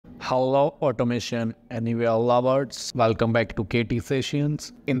Hello Automation Anywhere lovers, welcome back to KT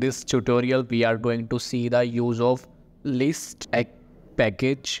Sessions. In this tutorial we are going to see the use of list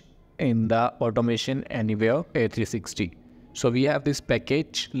package in the Automation Anywhere A360. So we have this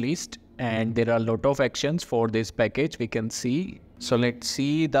package list and there are a lot of actions for this package we can see. So let's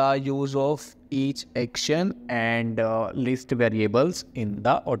see the use of each action and list variables in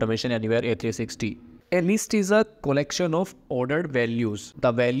the Automation Anywhere A360. A list is a collection of ordered values.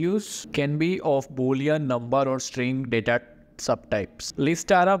 The values can be of Boolean, number or string data subtypes.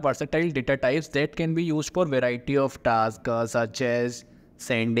 Lists are a versatile data types that can be used for variety of tasks such as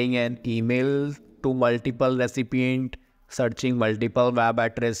sending an email to multiple recipients, searching multiple web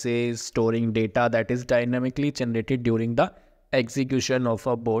addresses, storing data that is dynamically generated during the execution of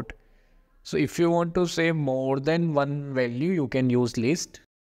a bot. So if you want to say more than one value, you can use list.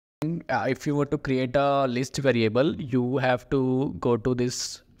 If you want to create a list variable, you have to go to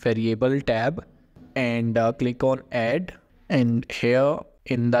this variable tab and click on add, and here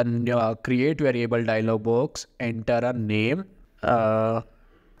in the create variable dialog box, enter a name,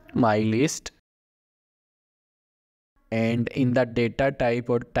 my list, and in the data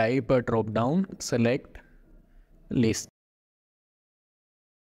type or type drop down, select list.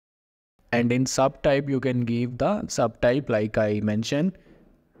 And in subtype, you can give the subtype like I mentioned.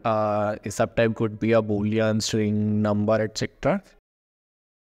 A subtype could be a Boolean, string, number, etc.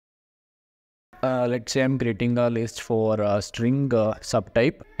 Let's say I'm creating a list for a string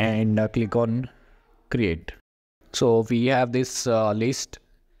subtype and click on create. So we have this list.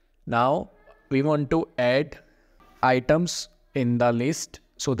 Now we want to add items in the list.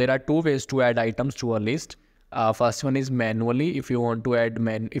 So there are two ways to add items to a list. First one is manually. If you want to add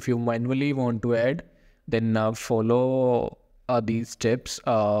if you manually want to add, then follow these steps.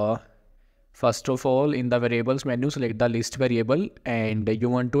 First of all, in the variables menu, select the list variable and you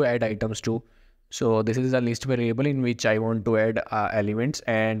want to add items to. So this is the list variable in which I want to add elements,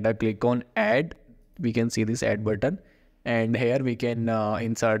 and click on add. We can see this add button, and here we can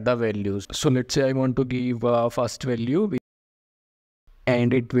insert the values. So let's say I want to give first value,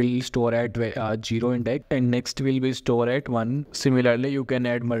 and it will store at 0 index, and next will be store at 1. Similarly, you can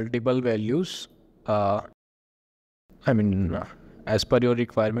add multiple values. As per your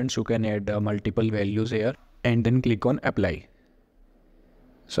requirements, you can add multiple values here, and then click on apply.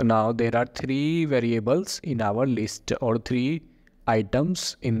 So now there are 3 variables in our list, or 3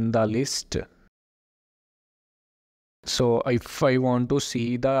 items in the list. So if I want to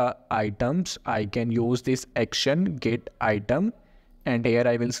see the items, I can use this action get item, and here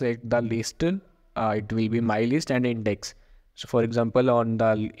I will select the list. It will be my list and index. So for example, on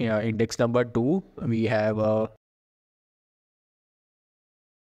the index number 2, we have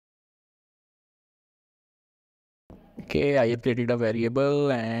okay, I have created a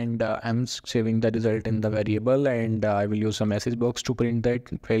variable and I'm saving the result in the variable, and I will use a message box to print that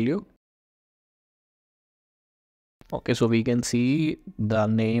value. Okay, so we can see the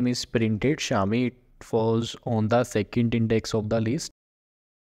name is printed, Shami. It falls on the second index of the list.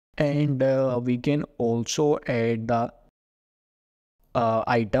 And we can also add the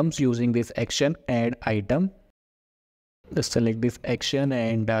items using this action add item. Just select this action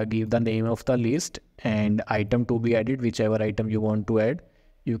and give the name of the list and item to be added, whichever item you want to add.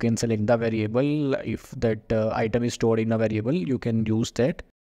 You can select the variable. If that item is stored in a variable, you can use that.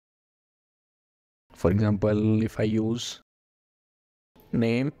 For example, if I use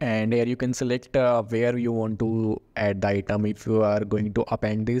name, and here you can select where you want to add the item. If you are going to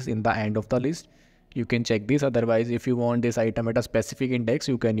append this in the end of the list, you can check this. Otherwise, if you want this item at a specific index,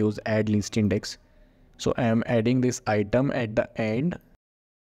 you can use add list index. So I am adding this item at the end.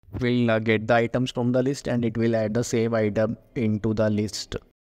 We'll get the items from the list and it will add the same item into the list.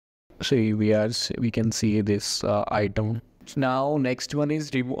 So we can see this item. Now next one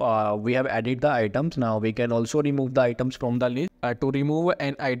is we have added the items. Now we can also remove the items from the list. To remove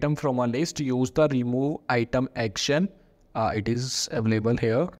an item from a list, use the remove item action. It is available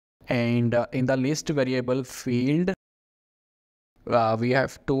here, and in the list variable field, we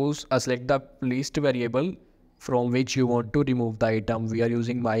have to select the list variable from which you want to remove the item. We are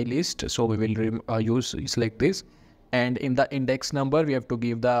using my list, so we will select this. And in the index number, we have to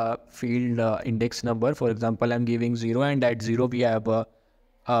give the field index number. For example, I'm giving 0, and at 0 we have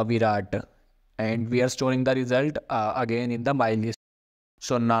Virat, and we are storing the result again in the my list.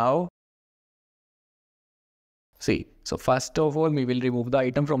 So now see, so first of all, we will remove the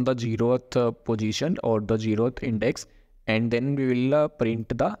item from the 0th position or the 0th index, and then we will print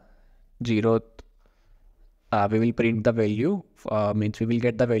the 0th. We will print the value, means we will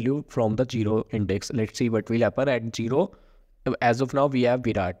get the value from the 0 index. Let's see what will happen at 0. As of now, we have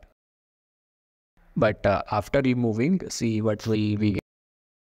Virat. But after removing, see what we get.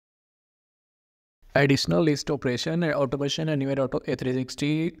 Additional list operation automation anywhere auto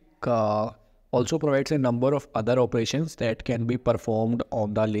A360 also provides a number of other operations that can be performed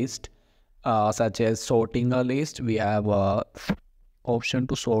on the list, such as sorting a list. We have option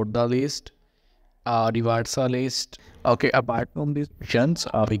to sort the list, rewards a list. Okay, apart from these options,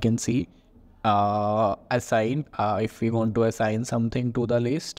 we can see assign, if we want to assign something to the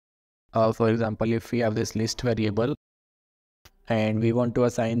list. For example, if we have this list variable and we want to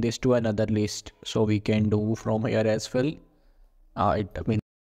assign this to another list, so we can do from here as well. It means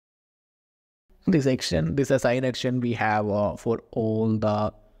this assign action we have for all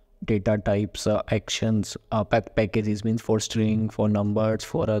the data types, actions, packages, means for string, for numbers,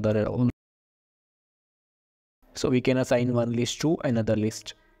 for other all. So we can assign one list to another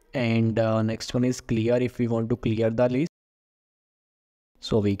list. And next one is clear. If we want to clear the list,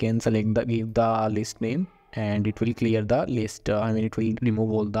 so we can select the give the list name and it will clear the list. It will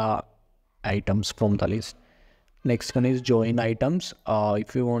remove all the items from the list. Next one is join items.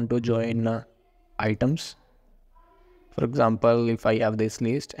 If you want to join items, for example, if I have this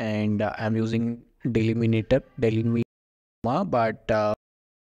list and I'm using delimiter, but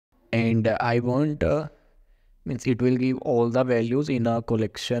and I want means it will give all the values in a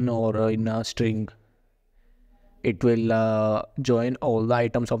collection or in a string. It will join all the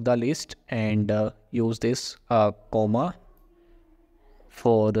items of the list and use this comma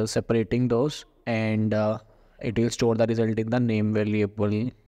for separating those, and it will store the result in the name variable.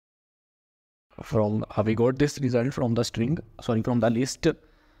 From we got this result from the string, sorry, from the list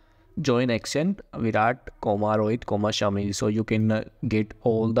join action Virat, comma Rohit, comma Shamil. So you can get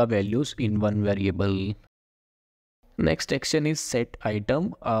all the values in one variable. Next action is set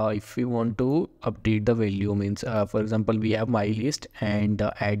item. If we want to update the value, means for example, we have my list and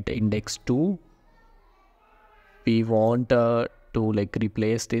at index 2 we want to like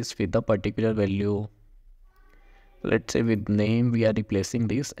replace this with a particular value. Let's say with name we are replacing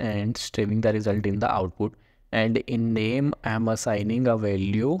this and saving the result in the output. And in name I am assigning a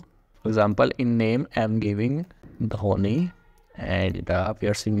value. For example, in name I am giving Dhoni, and we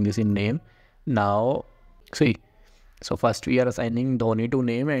are saving this in name. Now see, so first we are assigning Dhoni to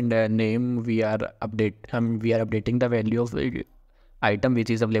name, and name we are updating the value of item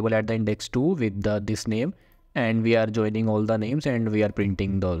which is available at the index 2 with this name, and we are joining all the names and we are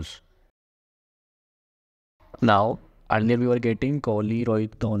printing those. Now earlier we were getting Kohli,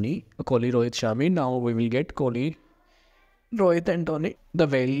 Rohit, Dhoni, Kohli, Rohit, Shami. Now we will get Kohli, Rohit and Dhoni.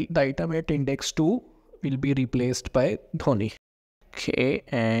 The item at index 2 will be replaced by Dhoni. Okay,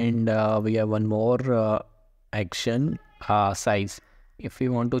 and we have one more action, size. If we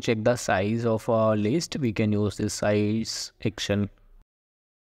want to check the size of a list, we can use this size action.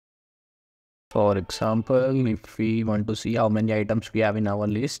 For example, if we want to see how many items we have in our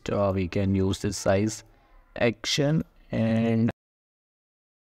list, we can use this size action, and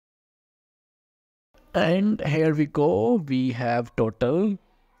here we go. We have total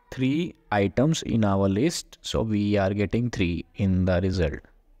 3 items in our list, so we are getting 3 in the result.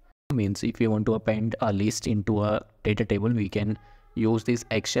 Means if we want to append a list into a data table, we can use this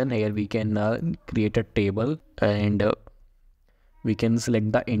action. Here we can create a table, and we can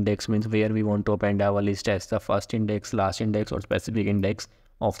select the index, means where we want to append our list, as the first index, last index, or specific index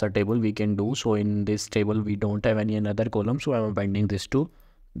of the table we can do. So in this table we don't have any another column, so I'm appending this to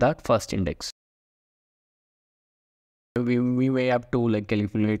that first index. We may have to like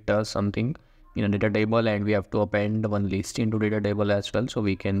calculate something in a data table, and we have to append one list into data table as well, so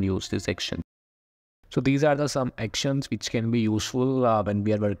we can use this action. So these are the some actions which can be useful when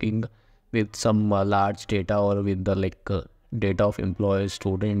we are working with some large data, or with the data of employees,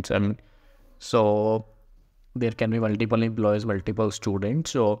 students, and so there can be multiple employees, multiple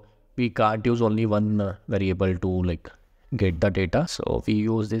students, so we can't use only one variable to get the data. So we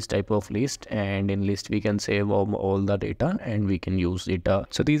use this type of list, and in list we can save all the data and we can use it.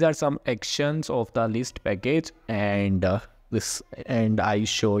 So these are some actions of the list package, and I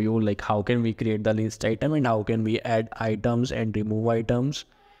show you how can we create the list item, and how can we add items and remove items,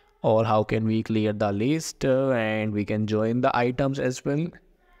 or how can we clear the list, and we can join the items as well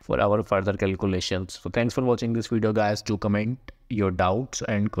for our further calculations. So thanks for watching this video, guys. Do comment your doubts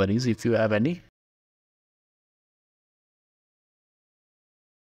and queries if you have any.